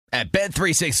At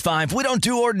Bet365, we don't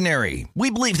do ordinary. We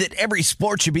believe that every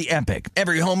sport should be epic.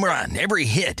 Every home run, every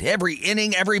hit, every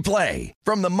inning, every play.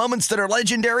 From the moments that are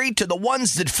legendary to the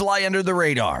ones that fly under the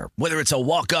radar. Whether it's a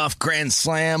walk-off grand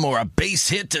slam or a base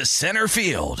hit to center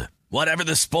field. Whatever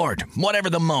the sport, whatever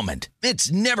the moment.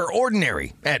 It's never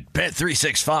ordinary at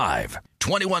Bet365.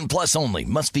 21 plus only.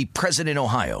 Must be present in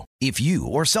Ohio. If you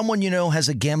or someone you know has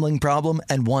a gambling problem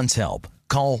and wants help,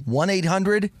 call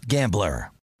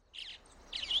 1-800-GAMBLER.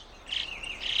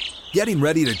 Getting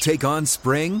ready to take on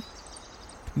spring?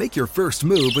 Make your first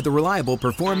move with the reliable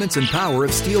performance and power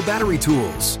of Steel battery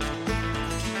tools.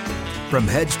 From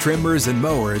hedge trimmers and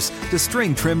mowers to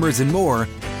string trimmers and more,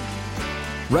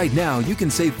 right now you can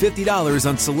save $50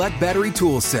 on select battery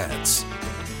tool sets.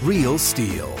 Real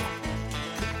Steel.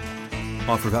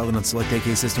 Offer valid on select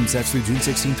AK system sets through June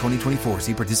 16, 2024.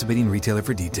 See participating retailer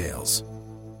for details.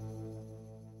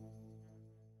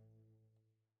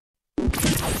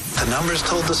 The numbers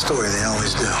told the story, they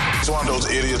always do. He's one of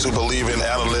those idiots who believe in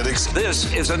analytics.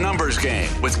 This is a numbers game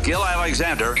with Gil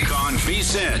Alexander on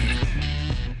VSiN.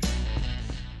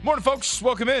 Morning, folks.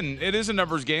 Welcome in. It is a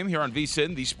numbers game here on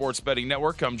VSiN, the Sports Betting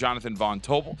Network. I'm Jonathan Von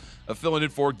Tobel, filling in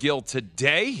for Gil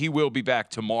today. He will be back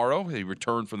tomorrow. He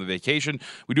returned from the vacation.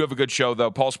 We do have a good show,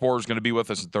 though. Paul Sporer is going to be with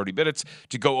us in 30 minutes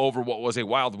to go over what was a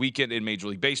wild weekend in Major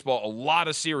League Baseball. A lot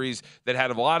of series that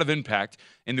had a lot of impact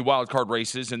in the wild card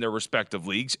races in their respective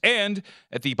leagues. And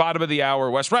at the bottom of the hour,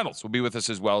 Wes Reynolds will be with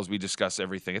us as well as we discuss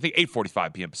everything. I think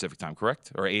 8:45 p.m. Pacific time,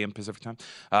 correct? Or a.m. Pacific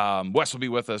time. Wes will be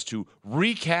with us to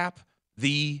recap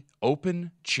the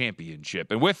Open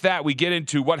Championship. And with that, we get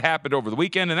into what happened over the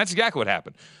weekend, and that's exactly what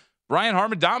happened. Brian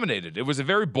Harman dominated. It was a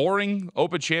very boring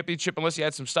Open Championship unless you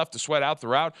had some stuff to sweat out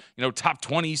throughout, top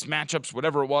 20s, matchups,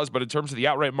 whatever it was. But in terms of the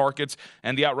outright markets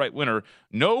and the outright winner,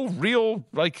 no real,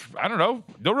 no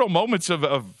real moments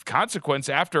of consequence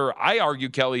after, I argue,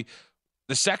 Kelly,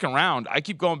 the second round. I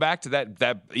keep going back to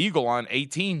that eagle on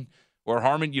 18 where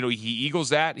Harman, he eagles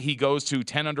that. He goes to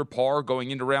 10 under par going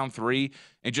into round 3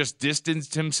 and just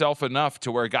distanced himself enough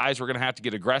to where guys were going to have to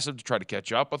get aggressive to try to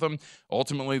catch up with him.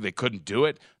 Ultimately, they couldn't do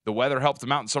it. The weather helped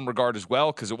them out in some regard as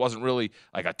well because it wasn't really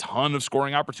like a ton of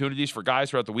scoring opportunities for guys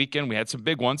throughout the weekend. We had some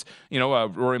big ones. Jon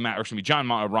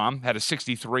Rahm had a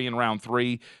 63 in round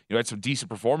 3. Had some decent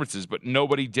performances, but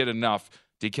nobody did enough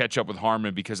to catch up with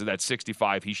Harman because of that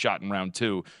 65 he shot in round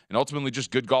 2. And ultimately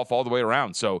just good golf all the way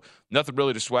around. So nothing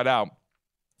really to sweat out.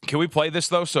 Can we play this,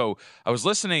 though? So I was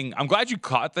listening. I'm glad you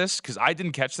caught this because I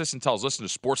didn't catch this until I was listening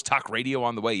to Sports Talk Radio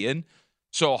on the way in.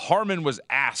 So Harman was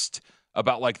asked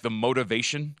about, the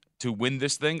motivation to win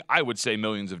this thing. I would say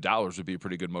millions of dollars would be a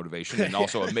pretty good motivation and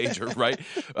also a major, right?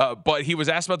 But he was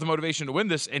asked about the motivation to win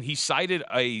this, and he cited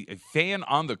a fan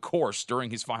on the course during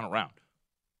his final round.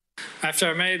 After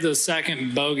I made the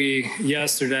second bogey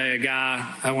yesterday, a guy,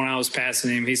 when I was passing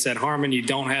him, he said, "Harman, you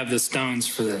don't have the stones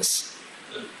for this."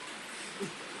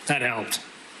 That helped.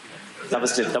 That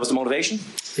was the motivation?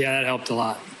 Yeah, that helped a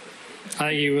lot. I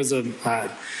think he was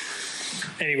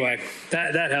anyway,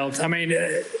 that helped. I mean,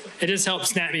 it just helped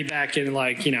snap me back in,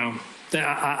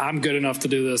 I'm good enough to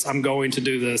do this. I'm going to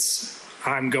do this.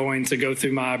 I'm going to go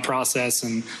through my process,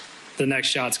 and the next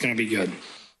shot's going to be good.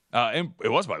 And it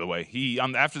was, by the way. He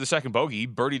after the second bogey, he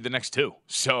birdied the next 2.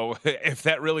 So if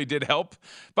that really did help.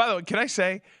 By the way, can I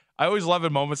say, I always love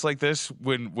in moments like this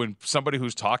when somebody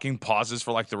who's talking pauses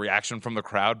for the reaction from the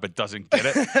crowd but doesn't get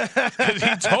it. Because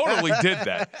he totally did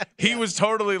that. He was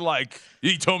totally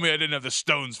he told me I didn't have the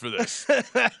stones for this.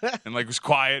 And was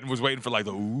quiet and was waiting for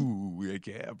the, ooh,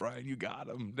 yeah, Brian, you got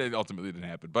him. It ultimately didn't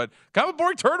happen. But kind of a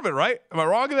boring tournament, right? Am I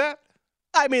wrong in that?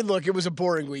 I mean, look, it was a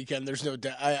boring weekend. There's no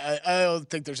doubt. I don't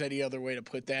think there's any other way to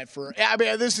put that.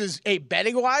 This is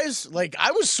betting-wise.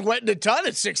 I was sweating a ton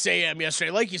at 6 a.m.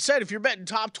 yesterday. Like you said, if you're betting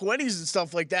top 20s and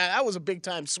stuff like that was a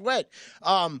big-time sweat.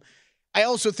 I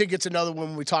also think it's another one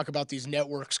when we talk about these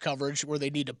networks coverage where they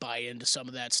need to buy into some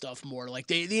of that stuff more.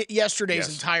 Yesterday's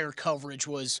entire coverage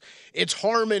it's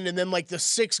Harman and then the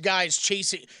 6 guys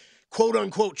chasing –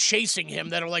 quote-unquote chasing him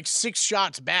that are 6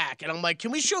 shots back. And I'm like, can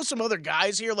we show some other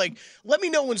guys here? Let me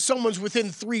know when someone's within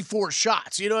 3-4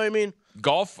 shots. You know what I mean?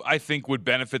 Golf, I think, would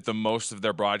benefit the most of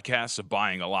their broadcasts of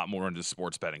buying a lot more into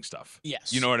sports betting stuff.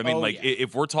 Yes. You know what I mean? Yeah.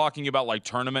 If we're talking about,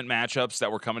 tournament matchups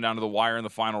that were coming down to the wire in the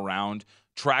final round,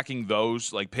 tracking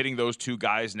those, pitting those 2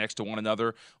 guys next to one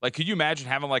another. Could you imagine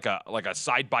having, a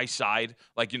side-by-side?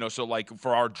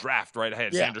 For our draft, right? I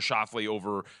had Sandra Schauffele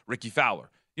over Ricky Fowler.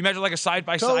 You imagine a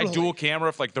side-by-side dual camera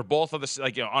if they're both on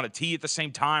the on a tee at the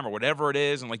same time or whatever it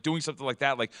is and doing something like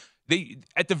that. They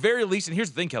at the very least, and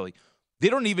here's the thing, Kelly, they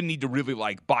don't even need to really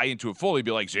buy into it fully.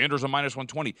 Be Xander's a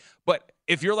 -120. But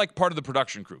if you're part of the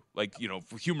production crew,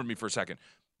 humor me for a second.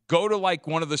 go to like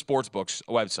one of the sports books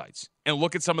websites and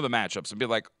look at some of the matchups and be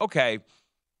like, okay,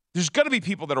 there's going to be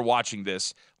people that are watching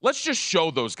this. Let's just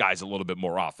show those guys a little bit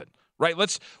more often, right?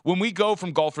 When we go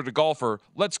from golfer to golfer,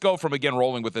 let's go from, again,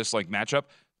 rolling with this like matchup.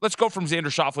 Let's go from Xander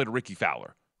Schauffele to Ricky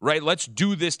Fowler, right? Let's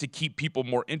do this to keep people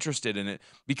more interested in it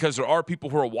because there are people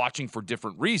who are watching for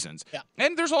different reasons. Yeah.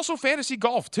 And there's also fantasy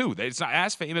golf, too. It's not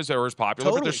as famous or as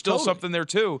popular, but there's still something there,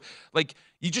 too. Like,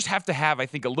 you just have to have, I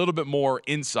think, a little bit more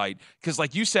insight because,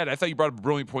 like you said, I thought you brought up a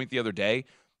brilliant point the other day.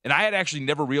 And I had actually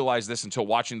never realized this until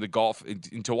watching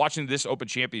this Open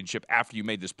Championship after you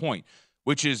made this point,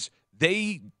 which is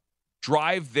they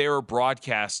drive their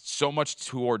broadcast so much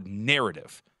toward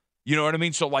narrative. You know what I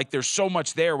mean? So, like, there's so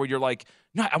much there where you're like,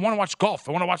 no, I want to watch golf.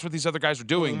 I want to watch what these other guys are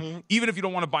doing. Mm-hmm. Even if you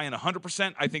don't want to buy in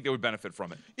 100%, I think they would benefit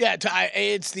from it. Yeah,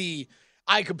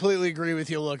 I completely agree with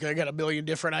you. Look, I got a million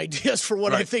different ideas for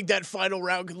what I think that final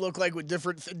round could look like with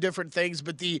different things.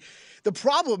 But the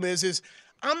problem is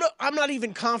I'm not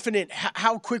even confident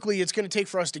how quickly it's going to take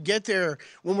for us to get there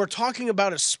when we're talking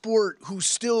about a sport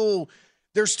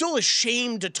they're still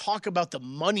ashamed to talk about the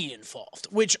money involved,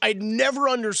 which I never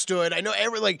understood. I know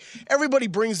everybody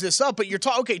brings this up, but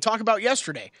talk about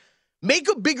yesterday. Make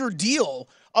a bigger deal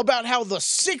about how the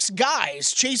 6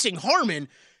 guys chasing Harman,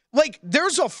 like,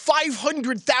 there's a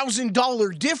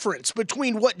 $500,000 difference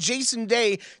between what Jason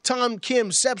Day, Tom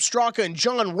Kim, Sepp Straka, and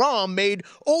Jon Rahm made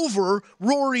over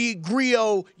Rory,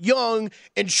 Griot, Young,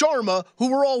 and Sharma,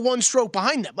 who were all one stroke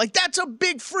behind them. Like, that's a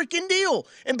big freaking deal.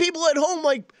 And people at home,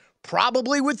 like,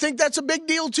 probably would think that's a big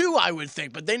deal too, I would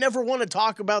think. But they never want to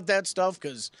talk about that stuff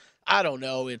because, I don't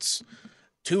know, it's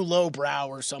too lowbrow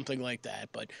or something like that.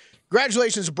 But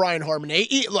congratulations to Brian Harman.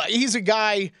 He's a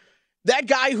guy... That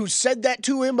guy who said that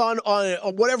to him on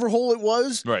whatever hole it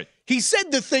was, right? He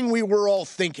said the thing we were all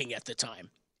thinking at the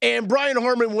time. And Brian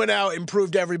Harman went out and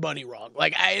proved everybody wrong.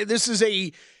 Like, this is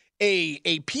a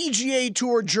PGA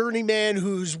Tour journeyman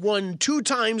who's won 2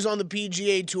 times on the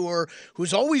PGA Tour,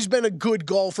 who's always been a good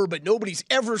golfer, but nobody's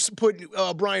ever put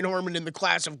Brian Harman in the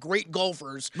class of great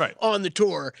golfers on the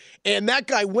tour. And that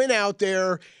guy went out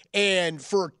there and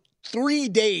for 3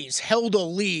 days held a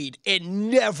lead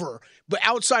and but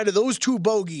outside of those 2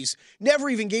 bogeys, never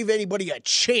even gave anybody a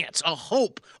chance, a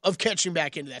hope of catching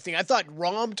back into that thing. I thought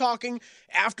Rahm talking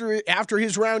after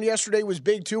his round yesterday was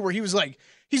big too, where he was like,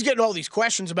 he's getting all these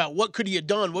questions about what could he have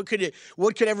done, what could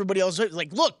everybody else do?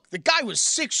 Like, look, the guy was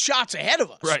 6 shots ahead of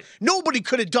us. Right. Nobody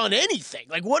could have done anything.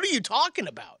 Like, what are you talking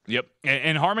about? Yep.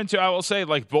 And Harman too, I will say,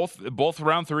 like both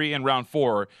round 3 and round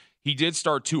 4, he did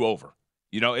start 2 over.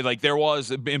 You know, like there was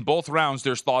in both rounds,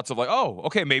 there's thoughts of like, oh,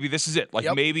 okay, maybe this is it.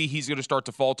 Like maybe he's going to start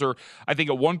to falter. I think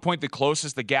at one point the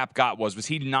closest the gap got was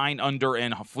he 9 under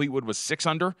and Fleetwood was 6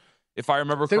 under, if I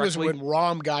remember correctly. I think it was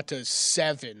when Rahm got to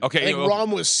 7. Okay, I think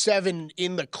Rahm was 7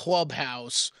 in the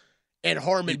clubhouse, and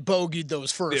Harman bogeyed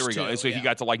those first 2. There we go. And so he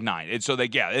got to like 9, and so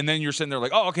and then you're sitting there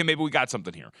like, oh, okay, maybe we got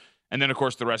something here. And then, of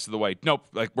course, the rest of the way, nope,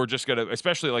 like we're just going to,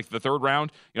 especially like the 3rd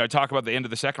round, you know, I talk about the end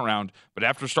of the 2nd round, but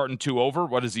after starting 2 over,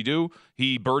 what does he do?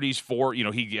 He birdies 4, you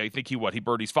know, he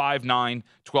birdies 5, 9,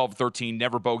 12, 13,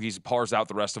 never bogeys, pars out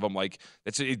the rest of them. Like,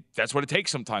 that's what it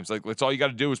takes sometimes. Like, that's all you got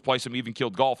to do is play some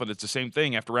even-keeled golf, and it's the same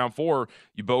thing. After round 4,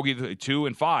 you bogey the 2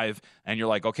 and 5, and you're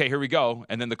like, okay, here we go.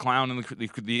 And then the clown and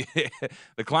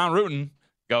the clown rootin'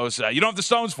 goes, you don't have the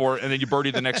stones for it, and then you birdie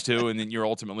the next 2, and then you're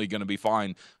ultimately going to be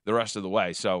fine the rest of the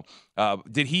way. So so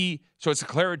it's a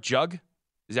claret jug?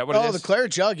 Is that what it is? Oh, the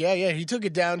claret jug, yeah. He took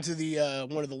it down to the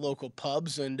one of the local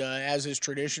pubs, and as is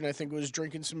tradition, I think was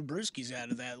drinking some brewskis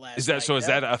out of that last night. So is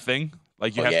that a thing?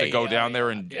 Like you have to go down there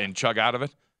and chug out of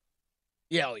it?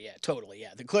 Yeah, oh yeah, totally, yeah.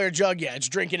 The claret jug, yeah, it's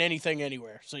drinking anything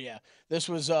anywhere. So yeah, this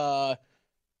was at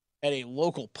a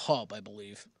local pub, I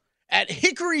believe. At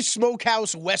Hickory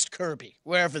Smokehouse, West Kirby,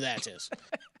 wherever that is.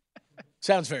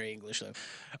 Sounds very English,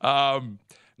 though.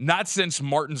 Not since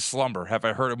Martin's Slumber have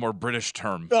I heard a more British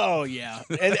term. Oh, yeah.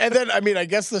 And then, I mean, I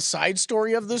guess the side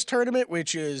story of this tournament,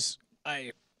 which is,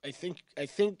 I think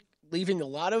leaving a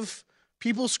lot of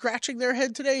people scratching their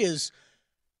head today, is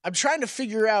I'm trying to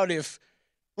figure out if,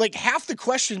 like, half the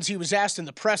questions he was asked in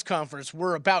the press conference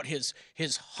were about his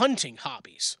hunting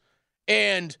hobbies.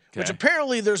 And which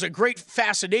apparently there's a great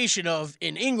fascination of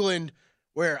in England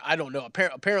where, I don't know,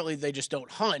 apparently they just don't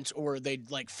hunt or they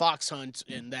like fox hunt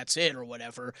and that's it or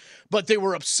whatever. But they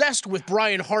were obsessed with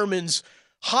Brian Harman's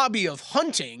hobby of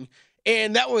hunting.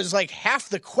 And that was like half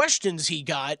the questions he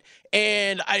got.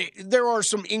 And there are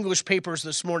some English papers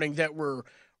this morning that were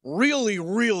really,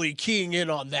 really keying in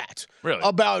on that. Really?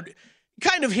 About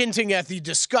kind of hinting at the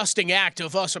disgusting act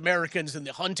of us Americans and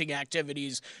the hunting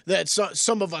activities that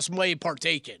some of us may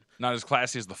partake in. Not as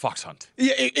classy as the fox hunt.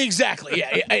 Yeah, exactly.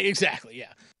 Yeah, exactly.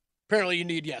 Yeah. Apparently, you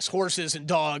need horses and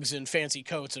dogs and fancy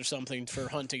coats or something for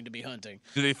hunting to be hunting.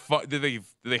 Do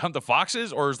they hunt the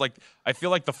foxes, or is I feel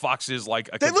like the fox is like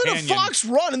a they companion. let a fox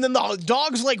run, and then the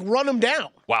dogs run them down.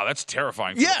 Wow, that's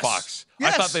terrifying for the fox.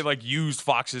 Yes. I thought they used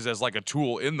foxes as a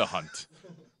tool in the hunt.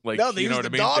 No, you know what I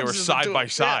mean? They were side by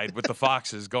side with the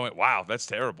foxes going, wow, that's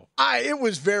terrible.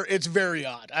 It's very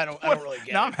odd. I don't really get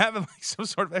it. Now I'm having some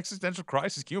sort of existential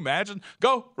crisis. Can you imagine?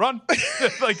 Go, run.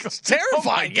 It's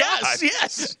terrifying. Oh yes.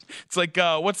 It's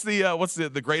what's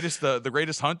the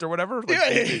greatest hunt or whatever?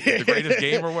 The greatest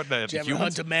game or what? Did you ever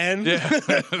hunt a man? Yeah,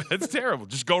 that's terrible.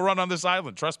 Just go run on this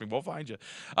island. Trust me, we'll find you.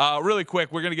 Really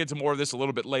quick, we're going to get to more of this a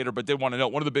little bit later, but did want to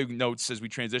note one of the big notes as we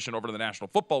transition over to the National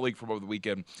Football League from over the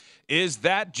weekend is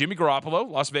that Jimmy Garoppolo,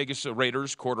 Las Vegas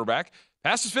Raiders quarterback,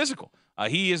 passes physical.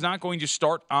 He is not going to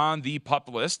start on the PUP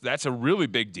list. That's a really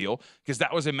big deal because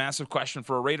that was a massive question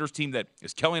for a Raiders team that,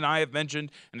 as Kelly and I have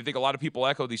mentioned, and I think a lot of people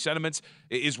echo these sentiments,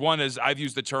 is one, as I've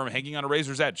used the term, hanging on a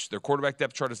razor's edge. Their quarterback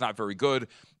depth chart is not very good.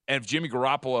 And if Jimmy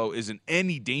Garoppolo is in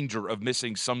any danger of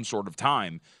missing some sort of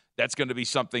time, that's going to be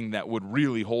something that would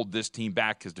really hold this team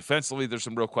back because defensively there's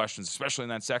some real questions, especially in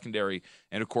that secondary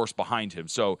and, of course, behind him.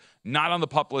 So not on the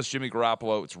PUP list, Jimmy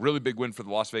Garoppolo. It's a really big win for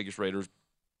the Las Vegas Raiders.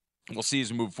 We'll see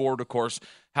as we move forward, of course,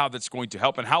 how that's going to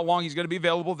help and how long he's going to be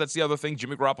available. That's the other thing.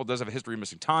 Jimmy Garoppolo does have a history of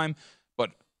missing time,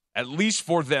 but at least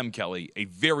for them, Kelly, a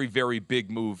very, very big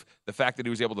move, the fact that he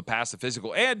was able to pass the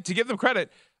physical. And to give them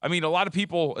credit, I mean, a lot of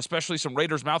people, especially some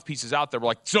Raiders mouthpieces out there, were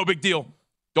like, it's no big deal.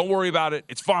 Don't worry about it.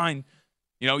 It's fine.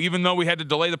 You know, even though we had to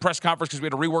delay the press conference because we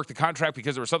had to rework the contract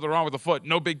because there was something wrong with the foot,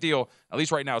 no big deal. At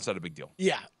least right now, it's not a big deal.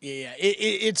 Yeah.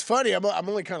 It's funny. I'm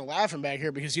only kind of laughing back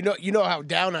here because you know how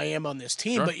down I am on this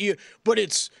team, Sure.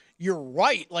 but you're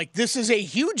right. This is a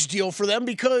huge deal for them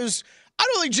because I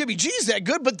don't think Jimmy G's that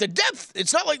good, but the depth.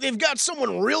 It's not like they've got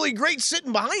someone really great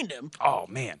sitting behind him. Oh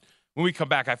man, when we come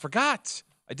back, I forgot.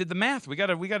 I did the math. We got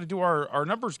to do our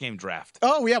numbers game draft.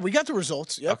 Oh, yeah. We got the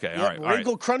results. Yep. Okay. Yep. All right.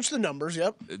 Wrinkle crunched the numbers.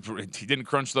 Yep. He didn't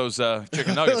crunch those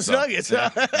chicken nuggets. Those nuggets. Yeah.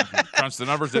 Crunched the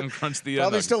numbers, didn't crunch the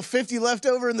Probably nuggets. still 50 left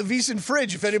over in the VSiN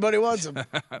fridge if anybody wants them.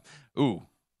 Ooh.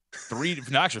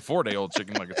 4-day-old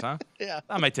chicken nuggets, huh? Yeah.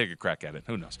 I might take a crack at it.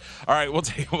 Who knows? All right, we'll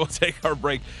take our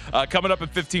break. Coming up at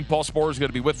 15, Paul Sporer is going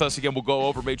to be with us again. We'll go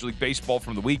over Major League Baseball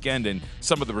from the weekend and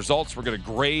some of the results. We're going to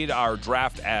grade our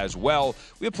draft as well.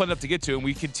 We have plenty up to get to, and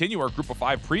we continue our Group of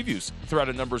 5 previews throughout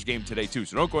a numbers game today, too.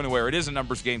 So don't go anywhere. It is a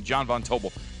numbers game. John Von Tobel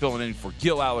filling in for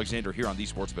Gil Alexander here on the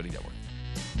Sports Betting Network.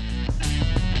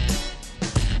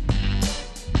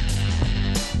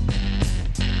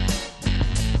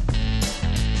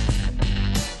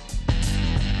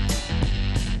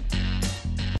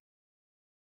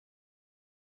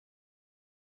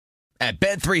 At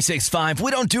Bet365, we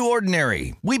don't do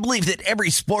ordinary. We believe that every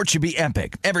sport should be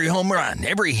epic. Every home run,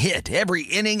 every hit, every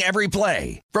inning, every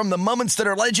play. From the moments that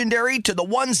are legendary to the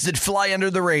ones that fly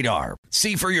under the radar.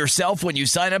 See for yourself when you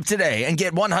sign up today and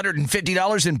get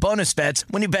 $150 in bonus bets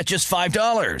when you bet just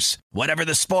 $5. Whatever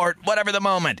the sport, whatever the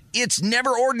moment, it's never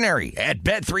ordinary at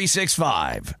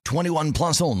Bet365. 21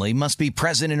 plus only. Must be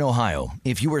present in Ohio.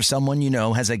 If you or someone you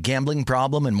know has a gambling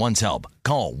problem and wants help,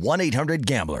 call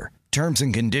 1-800-GAMBLER. Terms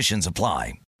and conditions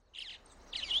apply.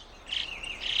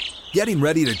 Getting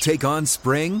ready to take on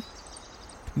spring?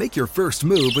 Make your first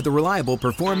move with the reliable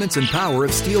performance and power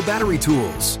of Steel battery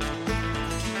tools.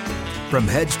 From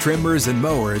hedge trimmers and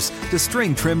mowers to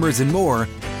string trimmers and more,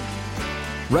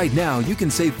 right now you can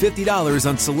save $50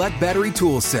 on select battery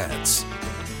tool sets.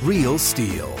 Real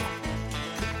Steel.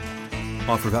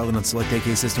 Offer valid on select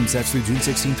AK system sets through June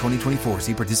 16, 2024.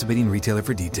 See participating retailer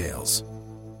for details.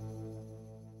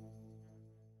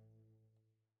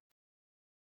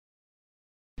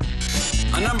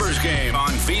 A numbers game on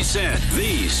VSiN,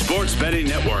 the Sports Betting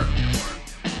Network.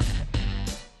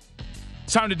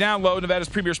 It's time to download Nevada's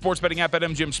premier sports betting app,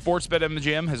 BetMGM. Sports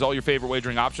BetMGM has all your favorite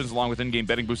wagering options, along with in-game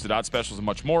betting, boosted odds specials, and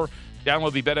much more.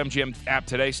 Download the BetMGM app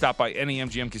today. Stop by any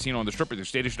MGM casino on the Strip with your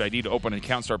state-issued ID to open an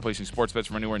account. Start placing sports bets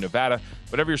from anywhere in Nevada.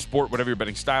 Whatever your sport, whatever your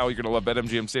betting style, you're going to love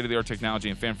BetMGM. State-of-the-art technology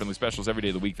and fan-friendly specials every day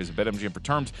of the week. Visit BetMGM for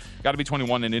terms. Got to be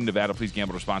 21 and in Nevada. Please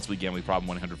gamble responsibly. Gambling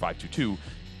problem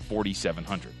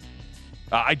 1-800-522-4700.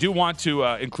 I do want to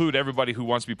include everybody who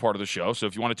wants to be part of the show. So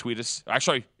if you want to tweet us,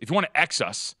 actually, if you want to X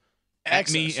us,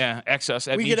 X us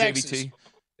at me JVT.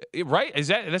 Right?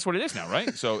 That's what it is now,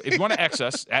 right? So if you want to X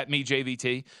us at me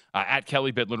JVT, at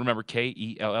Kelly Bidlin, remember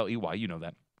Kelley, you know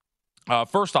that.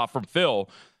 First off, from Phil,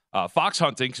 fox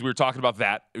hunting, because we were talking about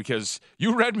that, because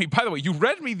you read me, by the way, you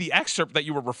read me the excerpt that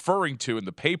you were referring to in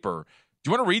the paper Do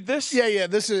you want to read this? Yeah.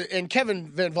 This is, and Kevin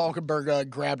Van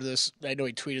Valkenburg grabbed this. I know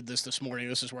he tweeted this morning.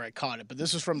 This is where I caught it, but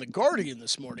this is from The Guardian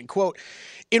this morning. Quote,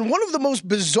 in one of the most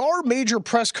bizarre major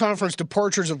press conference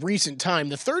departures of recent time,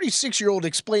 the 36-year-old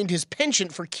explained his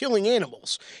penchant for killing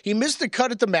animals. He missed the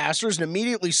cut at the Masters and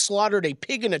immediately slaughtered a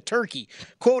pig and a turkey.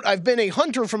 Quote, I've been a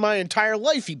hunter for my entire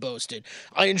life, he boasted.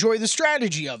 I enjoy the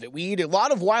strategy of it. We eat a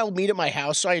lot of wild meat at my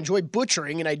house, so I enjoy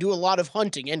butchering and I do a lot of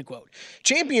hunting, end quote.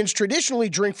 Champions traditionally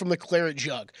drink from the claret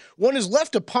jug. One is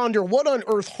left to ponder what on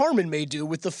earth Harmon may do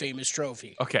with the famous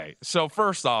trophy. Okay, so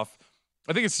first off,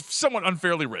 I think it's somewhat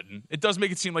unfairly written. It does make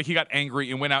it seem like he got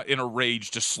angry and went out in a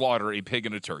rage to slaughter a pig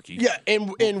and a turkey. Yeah,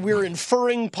 and we're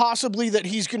inferring possibly that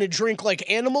he's going to drink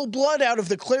like animal blood out of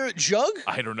the claret jug?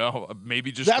 I don't know.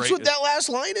 Maybe just that's what that last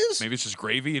line is? Maybe it's just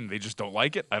gravy and they just don't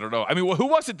like it. I don't know. I mean, who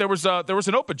was it? There was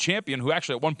an Open champion who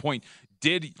actually at one point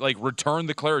did like return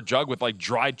the claret jug with like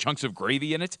dried chunks of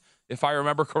gravy in it, if I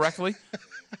remember correctly.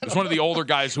 It was one of the older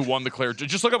guys who won the claret jug.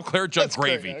 Just look up claret jug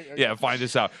gravy. Yeah, find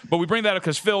this out. But we bring that up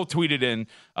because Phil tweeted in,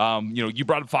 you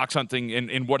brought up fox hunting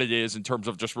and what it is in terms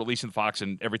of just releasing fox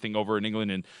and everything over in England.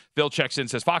 And Phil checks in,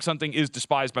 says fox hunting is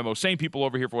despised by most sane people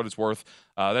over here for what it's worth.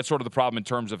 That's sort of the problem in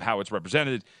terms of how it's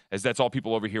represented, as that's all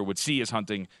people over here would see as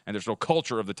hunting, and there's no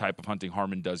culture of the type of hunting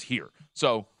Harmon does here.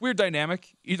 So weird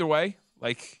dynamic either way.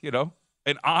 Like,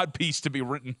 an odd piece to be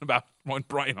written about one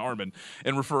Brian Harmon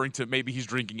and referring to maybe he's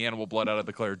drinking animal blood out of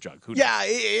the claret jug. Who knows? Yeah,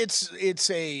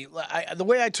 the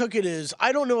way I took it is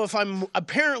I don't know if I'm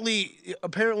apparently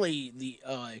the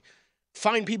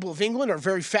fine people of England are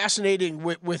very fascinating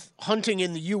with hunting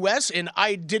in the U.S. and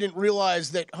I didn't realize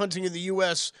that hunting in the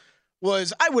U.S.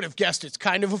 I would have guessed it's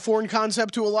kind of a foreign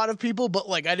concept to a lot of people, but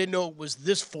like I didn't know it was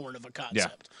this foreign of a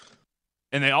concept. Yeah.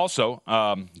 And they also,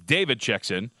 David checks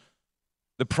in.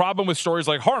 The problem with stories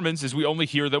like Harmon's is we only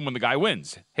hear them when the guy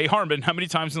wins. Hey, Harmon, how many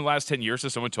times in the last 10 years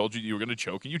has someone told you were going to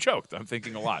choke and you choked? I'm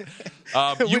thinking a lot.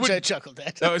 Which I chuckled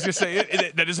at. I was going to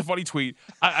say, that is a funny tweet.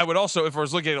 I would also, if I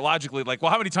was looking at it logically, like, well,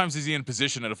 how many times is he in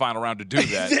position at a final round to do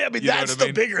that? Yeah, I mean, that's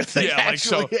the bigger thing,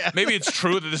 actually. Maybe it's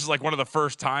true that this is like one of the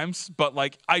first times, but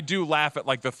like I do laugh at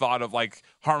like the thought of like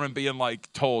Harmon being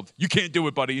like told, you can't do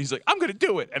it, buddy. He's like, I'm going to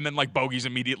do it. And then like bogeys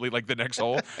immediately like the next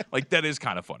hole. Like that is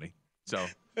kind of funny. So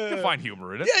you can find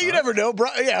humor in it. Yeah, you never know.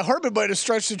 Harmon might have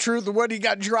stretched the truth when he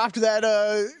got dropped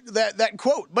that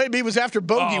quote. Maybe it was after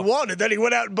bogey won, and then he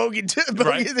went out and bogeyed two.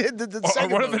 Right. The or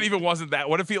what if it even wasn't that?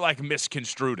 What if he like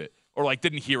misconstrued it or like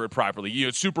didn't hear it properly?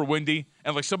 It's super windy,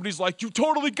 and like somebody's like, "You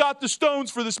totally got the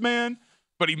stones for this man."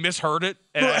 But he misheard it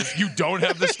as you don't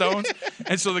have the stones.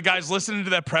 And so the guy's listening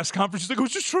to that press conference. He's like, I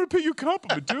was just trying to pay you a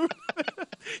compliment, dude.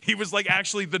 He was like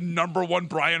actually the number one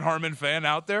Brian Harmon fan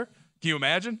out there. Can you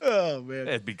imagine? Oh, man.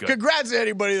 It'd be good. Congrats to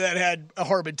anybody that had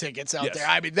Harmon tickets out there.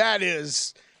 I mean, that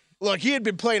is – look, he had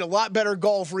been playing a lot better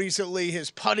golf recently.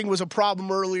 His putting was a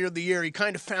problem earlier in the year. He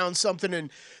kind of found something in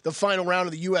the final round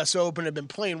of the U.S. Open, had been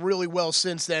playing really well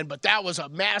since then. But that was a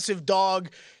massive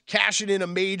dog, cashing in a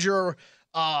major,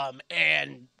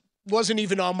 and wasn't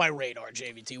even on my radar,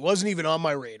 JVT. Wasn't even on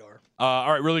my radar.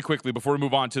 All right, really quickly, before we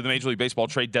move on to the Major League Baseball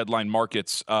trade deadline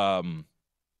markets, I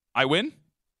win?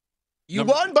 You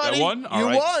won, buddy. I won? You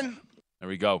won. There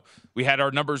we go. We had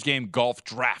our numbers game golf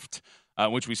draft,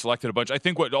 which we selected a bunch. I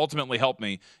think what ultimately helped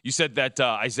me, you said that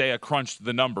Isaiah crunched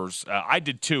the numbers. I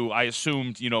did too. I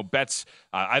assumed, bets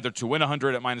either to win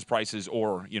 100 at minus prices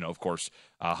or, of course,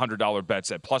 $100 bets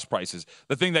at plus prices.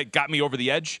 The thing that got me over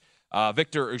the edge,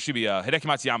 Hideki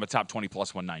Matsuyama top 20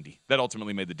 plus 190. That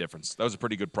ultimately made the difference. That was a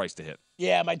pretty good price to hit.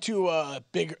 Yeah, my two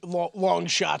big long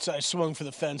shots I swung for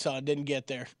the fence on didn't get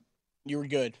there. You were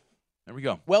good. There we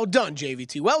go. Well done,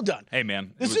 JVT. Well done. Hey,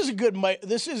 man. This is a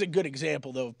good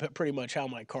example, though, of pretty much how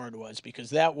my card was,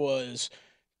 because that was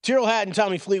Tyrrell Hatton,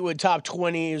 Tommy Fleetwood, top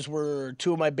 20s were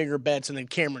two of my bigger bets, and then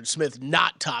Cameron Smith,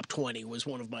 not top 20, was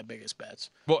one of my biggest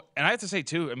bets. Well, and I have to say,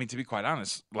 too, I mean, to be quite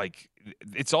honest, like,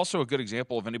 it's also a good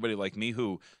example of anybody like me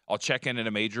who I'll check in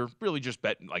a major, really just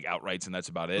bet, like, outrights, and that's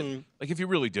about it. Mm. Like, if you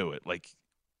really do it, like,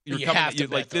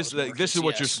 this is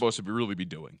what you're supposed to really be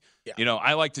doing. Yeah.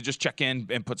 I like to just check in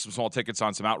and put some small tickets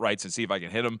on some outrights and see if I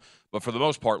can hit them. But for the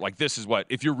most part, like this is what,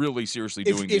 if you're really seriously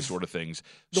doing these sort of things,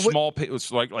 small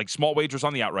wagers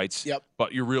on the outrights. Yep.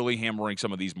 But you're really hammering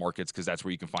some of these markets because that's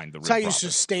where you can find the real It's how you profit.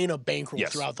 sustain a bankroll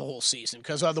throughout the whole season.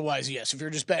 Because otherwise, yes, if you're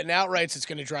just betting outrights, it's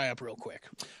going to dry up real quick.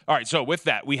 All right. So with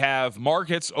that, we have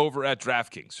markets over at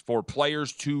DraftKings for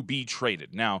players to be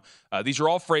traded. Now, these are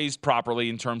all phrased properly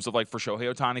in terms of like for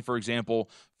Shohei Ohtani, for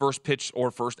example, first pitch or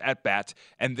first at bat.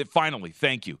 And finally,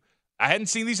 thank you. I hadn't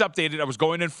seen these updated. I was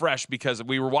going in fresh because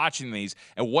we were watching these.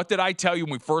 And what did I tell you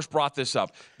when we first brought this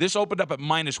up? This opened up at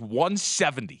minus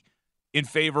 170. in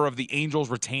favor of the Angels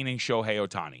retaining Shohei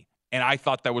Ohtani. And I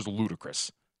thought that was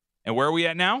ludicrous. And where are we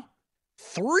at now?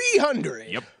 300.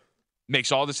 Yep.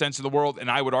 Makes all the sense in the world,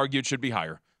 and I would argue it should be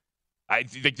higher. I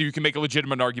think you can make a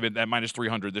legitimate argument that minus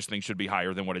 300, this thing should be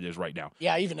higher than what it is right now.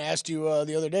 Yeah, I even asked you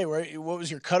the other day, what was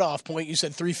your cutoff point? You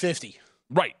said 350.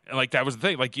 Right. And like that was the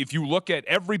thing. Like if you look at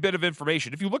every bit of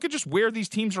information, if you look at just where these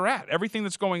teams are at, everything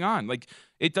that's going on, like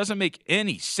it doesn't make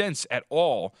any sense at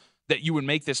all that you would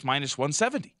make this minus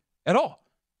 170 at all.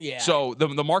 Yeah. So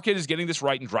the market is getting this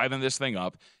right and driving this thing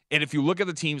up. And if you look at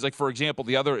the teams, like for example,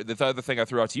 the other thing I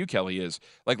threw out to you, Kelly, is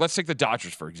like let's take the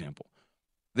Dodgers, for example.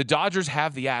 The Dodgers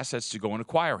have the assets to go and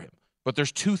acquire him. But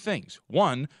there's two things.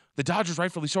 One, the Dodgers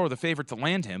rightfully so are the favorite to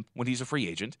land him when he's a free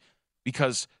agent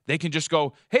because they can just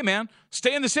go, hey, man,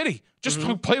 stay in the city. Just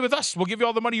play with us. We'll give you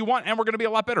all the money you want, and we're going to be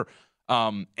a lot better.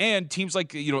 And teams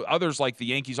like, others like the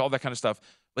Yankees, all that kind of stuff,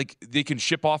 like they can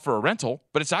ship off for a rental,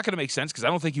 but it's not going to make sense because I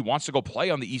don't think he wants to go play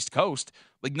on the East Coast.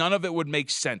 Like none of it would make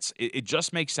sense. It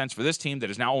just makes sense for this team that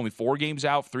is now only 4 games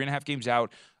out, 3.5 games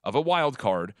out of a wild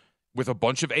card, with a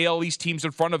bunch of AL East teams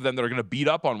in front of them that are going to beat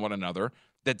up on one another,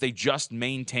 that they just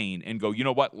maintain and go, you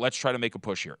know what, let's try to make a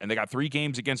push here. And they got 3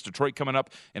 games against Detroit coming up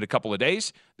in a couple of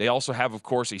days. They also have, of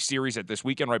course, a series at this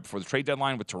weekend right before the trade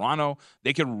deadline with Toronto.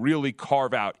 They can really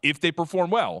carve out, if they perform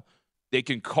well, they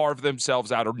can carve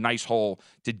themselves out a nice hole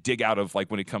to dig out of,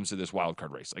 like when it comes to this wild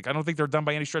card race. Like I don't think they're done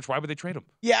by any stretch. Why would they trade them?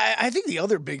 Yeah, I think the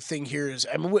other big thing here is,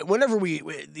 I mean, whenever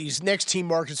these next team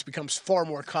markets becomes far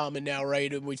more common now,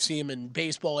 right? And we see them in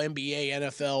baseball, NBA,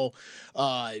 NFL,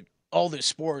 all the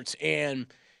sports. And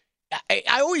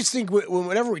I always think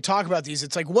whenever we talk about these,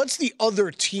 it's like, what's the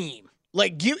other team?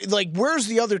 Like where's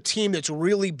the other team that's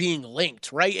really being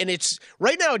linked, right? And it's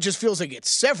right now it just feels like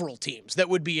it's several teams that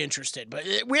would be interested, but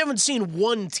we haven't seen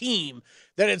one team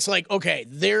that it's like, okay,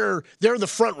 they're the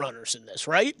front runners in this,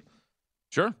 right?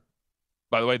 Sure.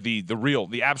 By the way,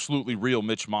 the absolutely real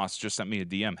Mitch Moss just sent me a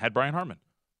DM. Had Brian Hartman.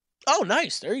 Oh,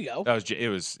 nice. There you go. It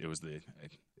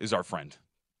was our friend,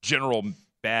 General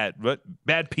Bad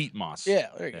Pete Moss. Yeah,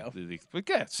 there you go.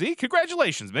 Yeah, see,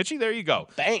 congratulations, Mitchie. There you go.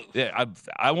 Bang. Yeah,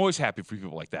 I'm always happy for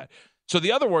people like that. So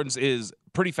the other ones is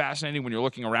pretty fascinating when you're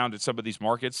looking around at some of these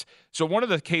markets. So one of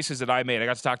the cases that I made, I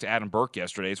got to talk to Adam Burke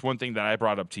yesterday. It's one thing that I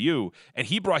brought up to you, and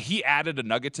he added a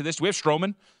nugget to this. Do we have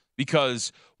Stroman?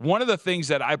 Because one of the things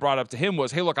that I brought up to him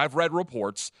was, hey, look, I've read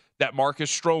reports that Marcus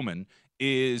Stroman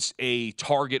is a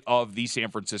target of the San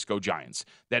Francisco Giants.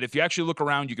 That if you actually look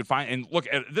around, you can find, and look,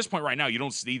 at this point right now, you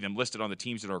don't see them listed on the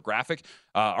teams in our graphic.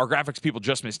 Our graphics people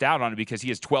just missed out on it because he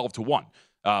is 12-1.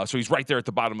 So he's right there at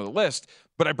the bottom of the list.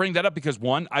 But I bring that up because,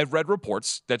 one, I've read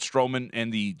reports that Stroman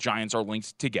and the Giants are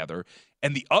linked together.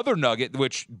 And the other nugget,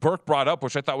 which Burke brought up,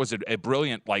 which I thought was a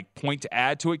brilliant point to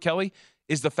add to it, Kelly,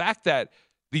 is the fact that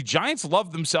the Giants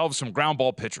love themselves some ground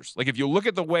ball pitchers. Like if you look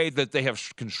at the way that they have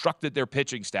constructed their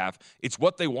pitching staff, it's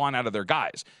what they want out of their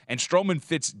guys. And Stroman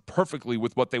fits perfectly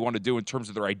with what they want to do in terms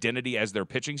of their identity as their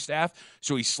pitching staff.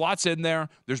 So he slots in there.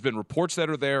 There's been reports that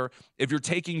are there. If you're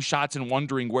taking shots and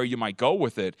wondering where you might go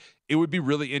with it, it would be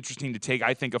really interesting to take,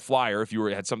 I think, a flyer if you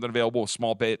had something available, a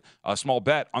small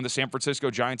bet on the San Francisco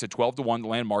Giants at 12-1 to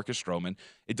land Marcus Stroman.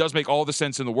 It does make all the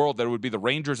sense in the world that it would be the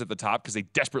Rangers at the top because they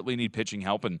desperately need pitching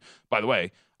help. And by the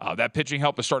way, that pitching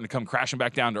help is starting to come crashing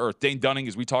back down to earth. Dane Dunning,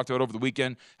 as we talked about over the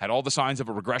weekend, had all the signs of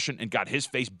a regression and got his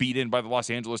face beat in by the Los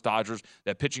Angeles Dodgers.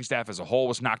 That pitching staff as a whole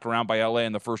was knocked around by LA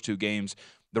in the first 2 games.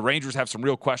 The Rangers have some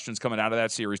real questions coming out of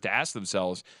that series to ask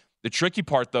themselves. The tricky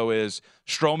part, though, is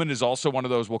Stroman is also one of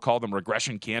those, we'll call them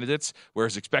regression candidates, where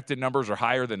his expected numbers are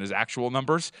higher than his actual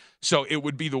numbers. So it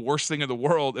would be the worst thing in the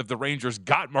world if the Rangers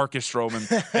got Marcus Stroman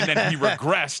and then he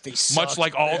regressed, much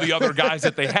like all the other guys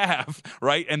that they have,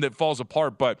 right? And it falls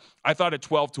apart. But I thought at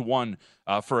 12-1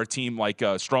 for a team like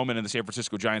Stroman and the San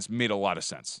Francisco Giants made a lot of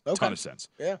sense. Okay. Ton of sense.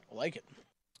 Yeah, I like it.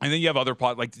 And then you have other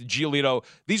like Giolito.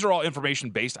 These are all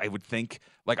information-based, I would think.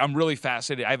 Like, I'm really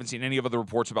fascinated. I haven't seen any of the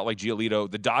reports about, like, Giolito.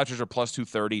 The Dodgers are plus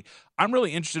 230. I'm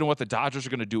really interested in what the Dodgers are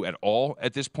going to do at all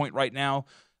at this point right now.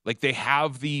 Like, they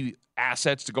have the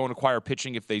assets to go and acquire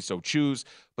pitching if they so choose,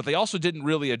 but they also didn't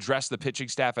really address the pitching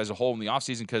staff as a whole in the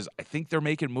offseason because I think they're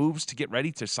making moves to get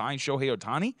ready to sign Shohei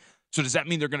Ohtani. So does that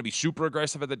mean they're going to be super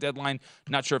aggressive at the deadline?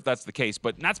 Not sure if that's the case,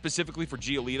 but not specifically for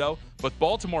Giolito, but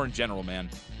Baltimore in general, man.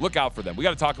 Look out for them. We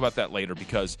got to talk about that later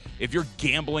because if you're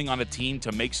gambling on a team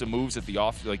to make some moves at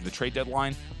the trade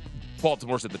deadline,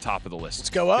 Baltimore's at the top of the list. Let's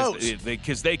go out.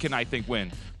 Because they can, I think,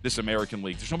 win this American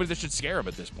League. There's nobody that should scare them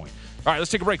at this point. All right,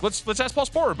 let's take a break. Let's ask Paul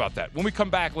Sporer about that. When we come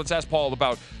back, let's ask Paul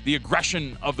about the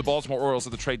aggression of the Baltimore Orioles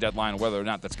at the trade deadline and whether or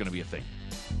not that's going to be a thing.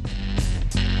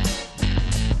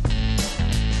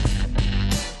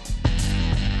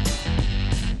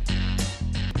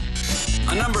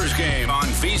 Numbers Game on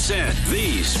VSiN,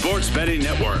 the Sports Betting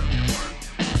Network.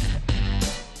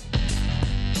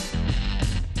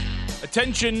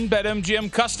 Attention,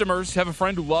 BetMGM customers. Have a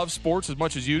friend who loves sports as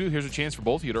much as you do. Here's a chance for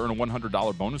both of you to earn a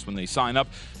 $100 bonus when they sign up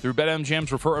through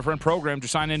BetMGM's Refer a Friend program.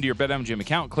 Just sign into your BetMGM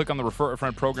account. Click on the Refer a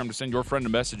Friend program to send your friend a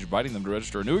message inviting them to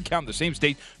register a new account in the same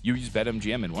state you use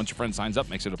BetMGM. And once your friend signs up,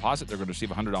 makes a deposit, they're going to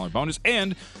receive a $100 bonus.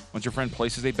 And once your friend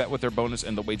places a bet with their bonus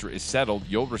and the wager is settled,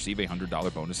 you'll receive a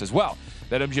 $100 bonus as well.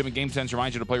 BetMGM and GameSense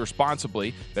remind you to play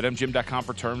responsibly. BetMGM.com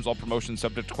for terms. All promotions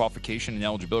subject to qualification and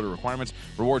eligibility requirements.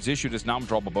 Rewards issued as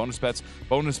non-withdrawable bonus bets.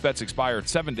 Bonus bets expire at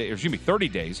 30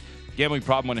 days. Gambling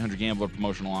problem, 1-800-GAMBLER.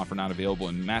 Promotional offer not available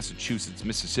in Massachusetts,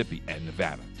 Mississippi, and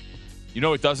Nevada. You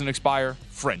know it doesn't expire?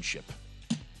 Friendship.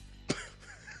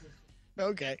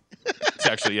 Okay. It's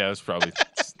actually, yeah, it's probably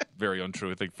very untrue.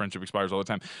 I think friendship expires all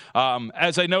the time.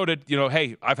 As I noted,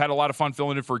 hey, I've had a lot of fun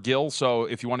filling in for Gil, so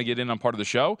if you want to get in on part of the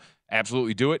show,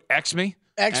 absolutely do it. X me.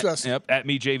 X us. Yep, at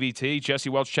me, JVT. Jesse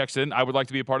Welch checks in. I would like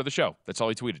to be a part of the show. That's all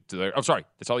he tweeted.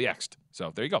 That's all he X'd.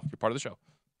 So there you go. You're part of the show.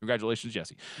 Congratulations,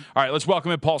 Jesse. All right, let's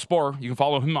welcome in Paul Sporer. You can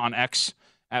follow him on X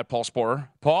at Paul Sporer.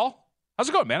 Paul, how's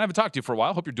it going, man? I haven't talked to you for a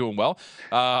while. Hope you're doing well.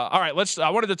 All right,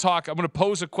 I'm going to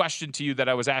pose a question to you that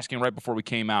I was asking right before we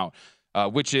came out,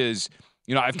 which is,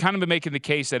 I've kind of been making the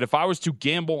case that if I was to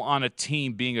gamble on a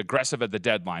team being aggressive at the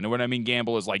deadline, and when I mean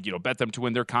gamble is like, bet them to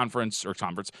win their conference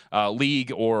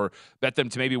league, or bet them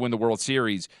to maybe win the World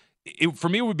Series, for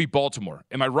me, it would be Baltimore.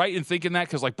 Am I right in thinking that?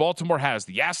 Because Baltimore has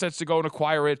the assets to go and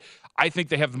acquire it. I think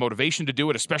they have the motivation to do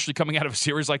it, especially coming out of a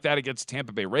series like that against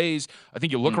Tampa Bay Rays. I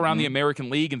think you look around the American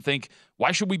League and think,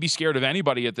 why should we be scared of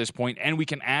anybody at this point? And we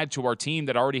can add to our team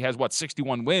that already has,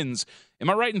 61 wins. Am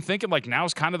I right in thinking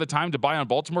now's kind of the time to buy on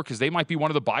Baltimore because they might be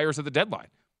one of the buyers at the deadline?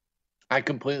 I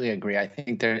completely agree. I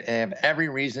think they have every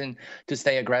reason to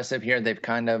stay aggressive here. They've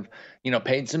kind of,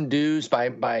 paid some dues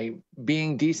by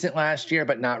being decent last year,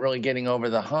 but not really getting over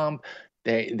the hump.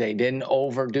 They didn't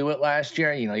overdo it last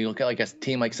year. You look at a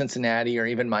team like Cincinnati or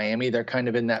even Miami, they're kind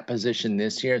of in that position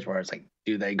this year where it's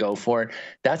do they go for it?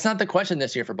 That's not the question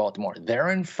this year for Baltimore.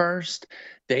 They're in first.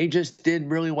 They just did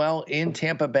really well in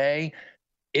Tampa Bay.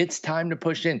 It's time to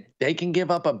push in. They can give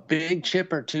up a big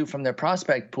chip or two from their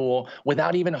prospect pool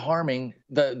without even harming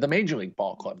the Major League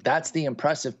Ball Club. That's the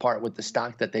impressive part with the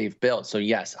stock that they've built. So,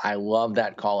 yes, I love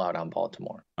that call out on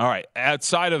Baltimore. All right.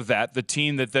 Outside of that, the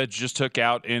team that just took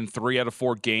out in 3 out of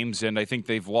 4 games, and I think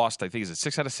they've lost, is it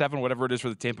 6 out of 7, whatever it is for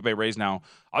the Tampa Bay Rays now.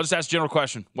 I'll just ask a general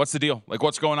question. What's the deal?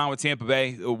 What's going on with Tampa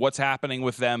Bay? What's happening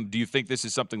with them? Do you think this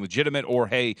is something legitimate? Or,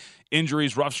 hey,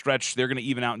 injuries, rough stretch, they're going to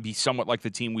even out and be somewhat like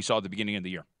the team we saw at the beginning of the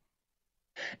year?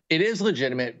 It is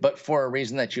legitimate, but for a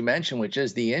reason that you mentioned, which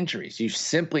is the injuries. You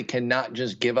simply cannot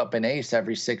just give up an ace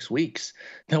every 6 weeks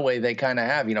the way they kind of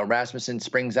have. Rasmussen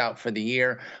springs out for the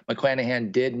year.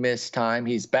 McClanahan did miss time.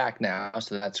 He's back now,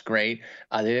 so that's great.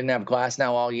 They didn't have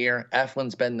Glasnow all year.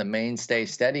 Eflin's been the mainstay,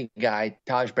 steady guy.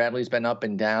 Taj Bradley's been up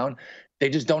and down. They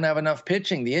just don't have enough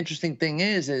pitching. The interesting thing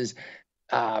is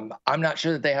I'm not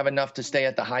sure that they have enough to stay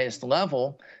at the highest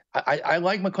level. I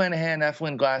like McClanahan,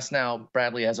 Eflin, Glasnow,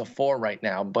 Bradley as a 4 right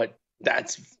now, but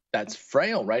that's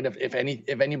frail, right? If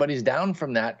anybody's down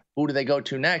from that, who do they go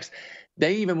to next?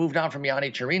 They even moved on from Yonny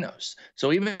Chirinos.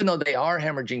 So even though they are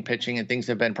hemorrhaging pitching and things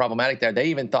have been problematic there, they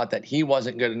even thought that he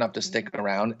wasn't good enough to stick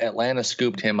around. Atlanta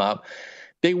scooped him up.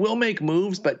 They will make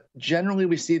moves, but generally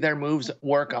we see their moves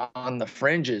work on the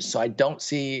fringes. So I don't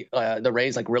see the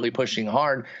Rays really pushing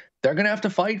hard. They're going to have to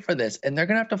fight for this, and they're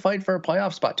going to have to fight for a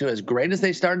playoff spot too. As great as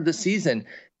they started the season,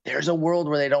 there's a world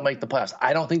where they don't make the playoffs.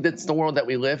 I don't think that's the world that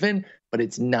we live in, but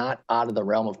it's not out of the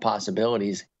realm of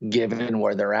possibilities given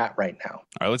where they're at right now. All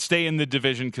right, let's stay in the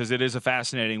division because it is a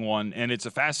fascinating one, and it's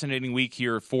a fascinating week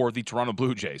here for the Toronto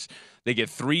Blue Jays. They get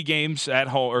 3 games at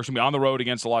home, or on the road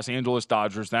against the Los Angeles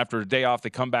Dodgers, and after a day off, they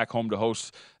come back home to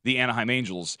host the Anaheim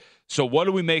Angels. So what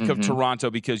do we make of Toronto?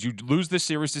 Because you lose this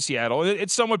series to Seattle.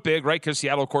 It's somewhat big, right? Because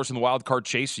Seattle, of course, in the wild card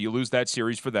chase, so you lose that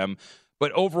series for them.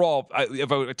 But overall,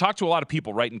 if I talk to a lot of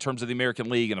people, right, in terms of the American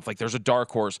League, and if there's a dark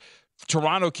horse,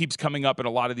 Toronto keeps coming up in a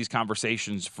lot of these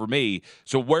conversations for me.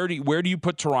 So where do you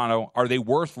put Toronto? Are they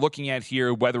worth looking at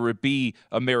here, whether it be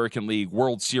American League,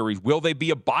 World Series? Will they be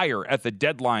a buyer at the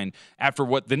deadline after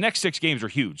what the next 6 games are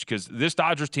huge? Because this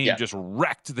Dodgers team just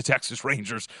wrecked the Texas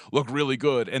Rangers, look really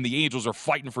good, and the Angels are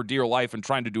fighting for dear life and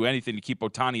trying to do anything to keep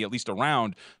Ohtani at least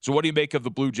around. So what do you make of the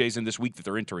Blue Jays in this week that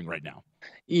they're entering right now?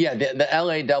 Yeah, the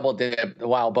LA double dip,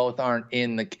 while both aren't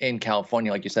in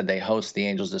California, like you said, they host the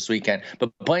Angels this weekend.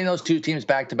 But playing those 2 two teams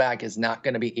back-to-back is not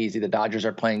going to be easy. The Dodgers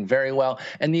are playing very well,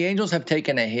 and the Angels have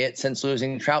taken a hit since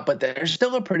losing Trout, but they're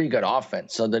still a pretty good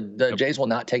offense. So the Jays will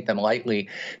not take them lightly.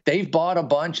 They've bought a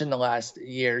bunch in the last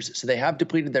years, so they have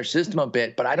depleted their system a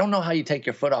bit, but I don't know how you take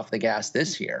your foot off the gas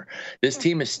this year. This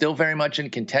team is still very much in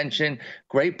contention.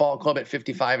 Great ball club at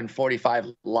 55 and 45.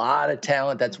 A lot of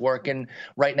talent that's working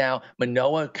right now.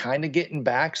 Manoah kind of getting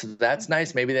back, so that's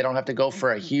nice. Maybe they don't have to go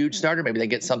for a huge starter. Maybe they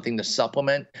get something to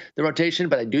supplement the rotation,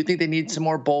 but I do think they need some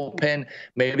more bullpen.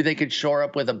 Maybe they could shore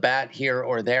up with a bat here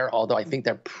or there, although I think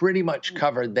they're pretty much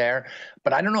covered there.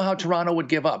 But I don't know how Toronto would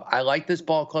give up. I like this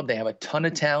ball club. They have a ton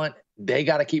of talent. They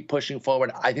got to keep pushing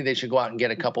forward. I think they should go out and get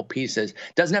a couple pieces.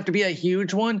 Doesn't have to be a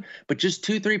huge one, but just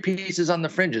 2-3 pieces on the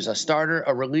fringes, a starter,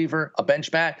 a reliever, a bench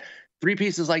bat. 3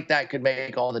 pieces like that could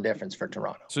make all the difference for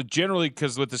Toronto. So generally,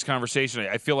 because with this conversation,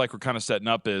 I feel like we're kind of setting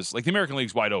up is like the American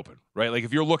League's wide open, right? Like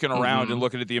if you're looking around and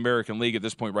looking at the American League at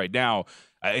this point right now,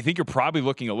 I think you're probably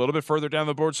looking a little bit further down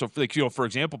the board. So, like, you know, for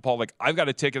example, Paul, like I've got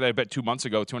a ticket that I bet 2.5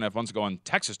 months ago on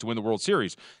Texas to win the World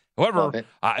Series. However,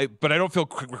 but I don't feel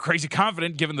crazy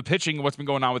confident given the pitching and what's been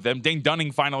going on with them. Dane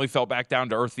Dunning finally fell back down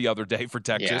to earth the other day for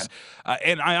Texas. Yeah.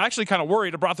 And I actually kind of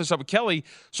worried. I brought this up with Kelly.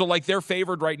 So, like, they're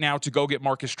favored right now to go get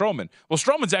Marcus Stroman. Well,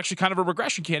 Stroman's actually kind of a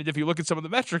regression candidate if you look at some of the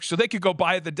metrics. So they could go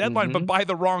buy at the deadline, but buy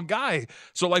the wrong guy.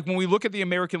 So, like, when we look at the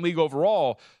American League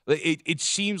overall, it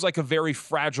seems like a very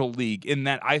fragile league in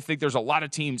that I think there's a lot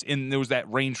of teams in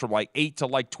that range from like 8 to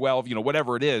like 12, you know,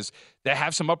 whatever it is, that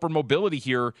have some upward mobility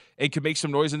here and can make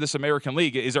some noise in this American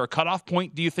League. Is there a cutoff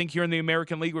point, do you think, here in the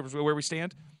American League where we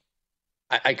stand?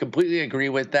 I completely agree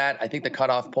with that. I think the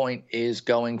cutoff point is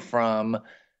going from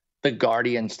the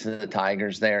Guardians to the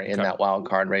Tigers there in that wild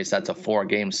card race. That's a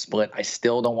 4-game split. I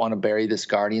still don't want to bury this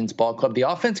Guardians ball club. The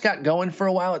offense got going for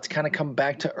a while. It's kind of come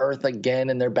back to earth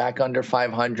again, and they're back under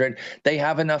 500. They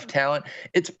have enough talent.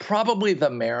 It's probably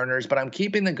the Mariners, but I'm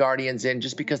keeping the Guardians in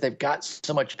just because they've got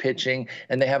so much pitching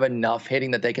and they have enough hitting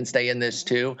that they can stay in this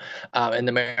too. And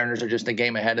the Mariners are just a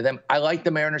game ahead of them. I like the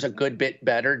Mariners a good bit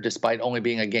better, despite only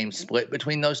being a game split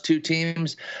between those two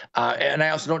teams. And I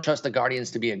also don't trust the Guardians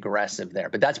to be aggressive there,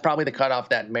 but that's probably the cutoff,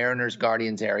 that Mariners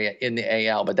Guardians area in the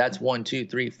AL. But that's 1, 2,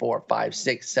 3, 4, 5,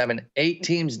 6, 7, 8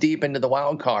 teams deep into the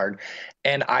wild card.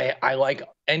 And I like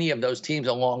any of those teams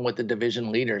along with the division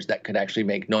leaders that could actually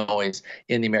make noise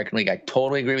in the American League. I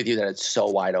totally agree with you that it's so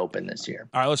wide open this year.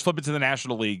 All right, let's flip it to the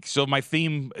National League. So my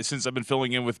theme, since I've been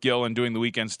filling in with Gil and doing the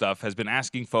weekend stuff, has been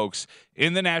asking folks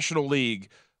in the National League,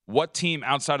 what team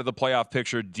outside of the playoff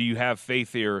picture do you have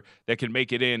faith here that can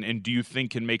make it in, and do you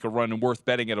think can make a run and worth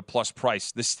betting at a plus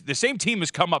price? The same team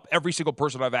has come up every single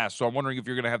person I've asked, so I'm wondering if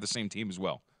you're going to have the same team as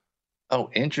well. Oh,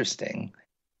 interesting.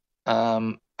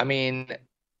 I mean,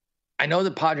 I know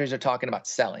the Padres are talking about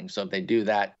selling, so if they do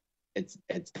that, it's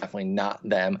definitely not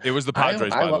them. It was the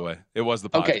Padres, by the way. It was the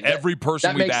Padres. Okay, every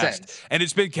person we've asked. Sense. And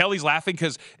it's been, Kelly's laughing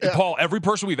because, Paul, every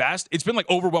person we've asked, it's been like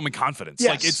overwhelming confidence. Yes.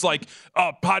 Like, it's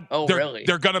like, really?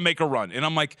 They're going to make a run. And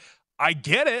I'm like, I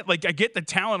get it. Like, I get the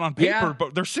talent on paper,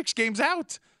 but they're 6 games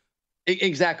out.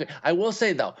 Exactly. I will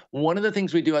say, though, one of the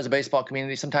things we do as a baseball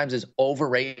community sometimes is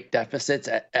overrate deficits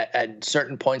at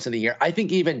certain points of the year. I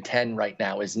think even 10 right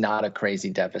now is not a crazy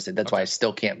deficit. That's why I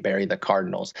still can't bury the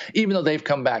Cardinals, even though they've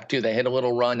come back too. They hit a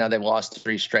little run. Now they've lost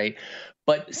 3 straight.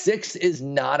 But 6 is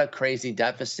not a crazy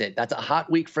deficit. That's a hot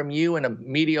week from you and a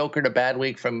mediocre to bad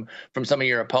week from some of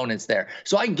your opponents there.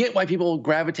 So I get why people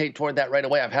gravitate toward that right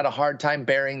away. I've had a hard time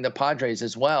burying the Padres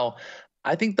as well.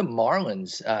 I think the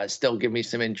Marlins still give me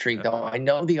some intrigue, though. I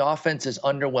know the offense is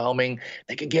underwhelming.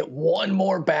 They could get one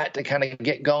more bat to kind of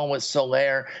get going with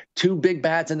Soler, 2 big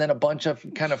bats, and then a bunch of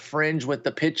kind of fringe with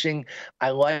the pitching. I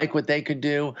like what they could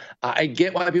do. I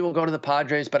get why people go to the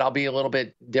Padres, but I'll be a little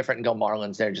bit different and go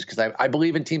Marlins there just because I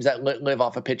believe in teams that live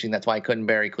off of pitching. That's why I couldn't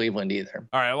bury Cleveland either.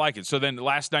 All right, I like it. So then the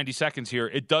last 90 seconds here,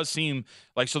 it does seem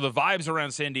like, so the vibes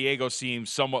around San Diego seem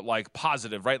somewhat like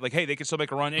positive, right? Like, hey, they can still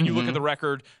make a run. And you look at the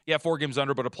record, 4 games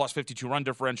under, but a plus 52 run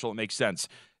differential. It makes sense.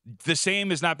 The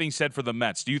same is not being said for the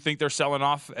Mets. Do you think they're selling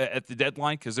off at the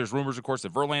deadline? Because there's rumors, of course,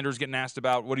 that Verlander's getting asked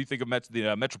about. What do you think of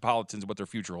the Metropolitans and what their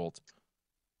future holds?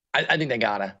 I think they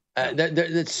gotta.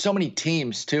 There's so many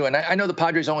teams too, and I know the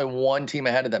Padres are only 1 team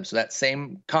ahead of them, so that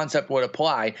same concept would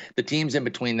apply. The teams in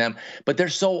between them, but they're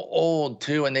so old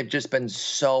too, and they've just been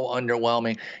so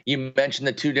underwhelming. You mentioned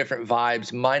the 2 different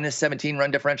vibes: minus 17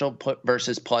 run differential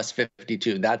versus plus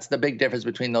 52. That's the big difference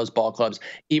between those ball clubs.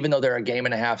 Even though they're a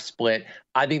 1.5-game split,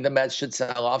 I think the Mets should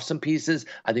sell off some pieces.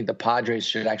 I think the Padres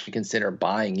should actually consider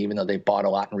buying, even though they've bought a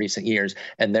lot in recent years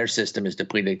and their system is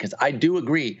depleted. Because I do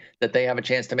agree that they have a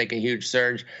chance to make a huge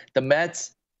surge. The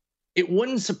Mets, It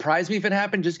wouldn't surprise me if it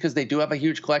happened just because they do have a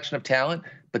huge collection of talent,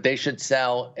 but they should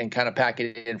sell and kind of pack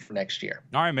it in for next year.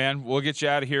 All right, man. We'll get you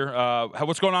out of here.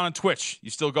 What's going on Twitch? You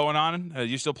still going on?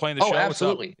 You still playing the show? Oh,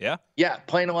 absolutely. Yeah? Yeah,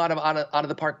 playing a lot of out of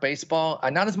the park baseball.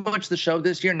 Not as much the show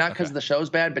this year, not because the show's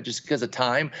bad, but just because of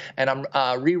time. And I'm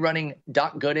rerunning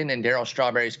Doc Gooden and Darryl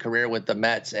Strawberry's career with the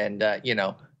Mets. And,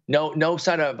 no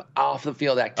sort of off the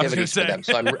field activities for them.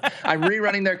 So I'm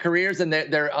rerunning their careers, and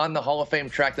they're on the Hall of Fame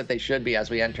track that they should be as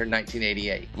we enter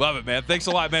 1988. Love it, man. Thanks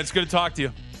a lot, man. It's good to talk to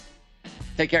you.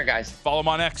 Take care, guys. Follow him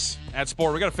on X at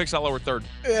Spore. We got to fix that lower third.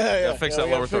 Yeah. Fix that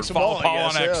lower third. Follow Paul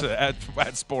on X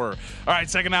at Spore. All right,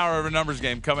 second hour of a numbers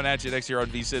game coming at you next year on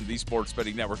VSiN, the Sports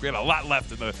Betting Network. We got a lot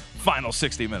left in the final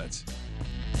 60 minutes.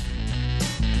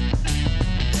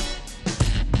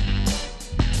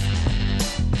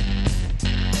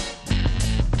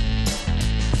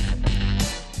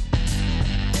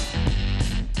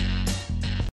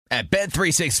 At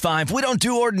Bet365, we don't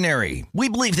do ordinary. We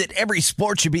believe that every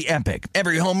sport should be epic.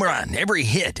 Every home run, every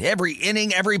hit, every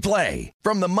inning, every play.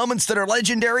 From the moments that are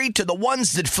legendary to the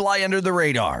ones that fly under the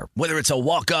radar. Whether it's a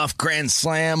walk-off grand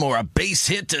slam or a base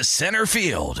hit to center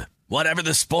field. Whatever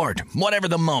the sport, whatever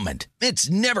the moment. It's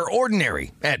never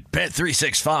ordinary at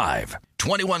Bet365.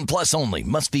 21 plus only.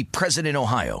 Must be present in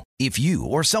Ohio. If you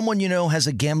or someone you know has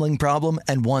a gambling problem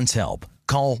and wants help,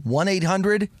 call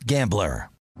 1-800-GAMBLER.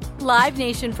 Live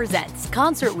Nation presents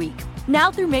Concert Week.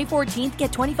 Now through May 14th,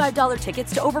 get $25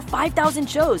 tickets to over 5,000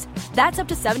 shows. That's up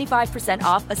to 75%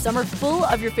 off a summer full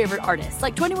of your favorite artists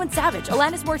like 21 Savage,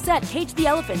 Alanis Morissette, Cage the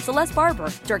Elephant, Celeste Barber,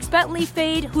 Dierks Bentley,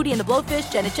 Fade, Hootie and the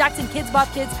Blowfish, Janet Jackson, Kidz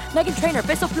Bop Kids, Meghan Trainor,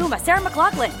 Peso Pluma, Sarah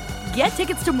McLachlan. Get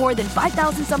tickets to more than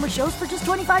 5,000 summer shows for just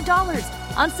 $25.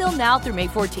 Until now through May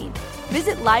 14th.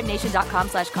 Visit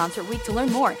LiveNation.com/Concert Week to learn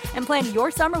more and plan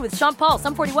your summer with Sean Paul,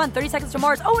 Sum 41, 30 Seconds to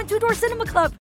Mars, and Two Door Cinema Club.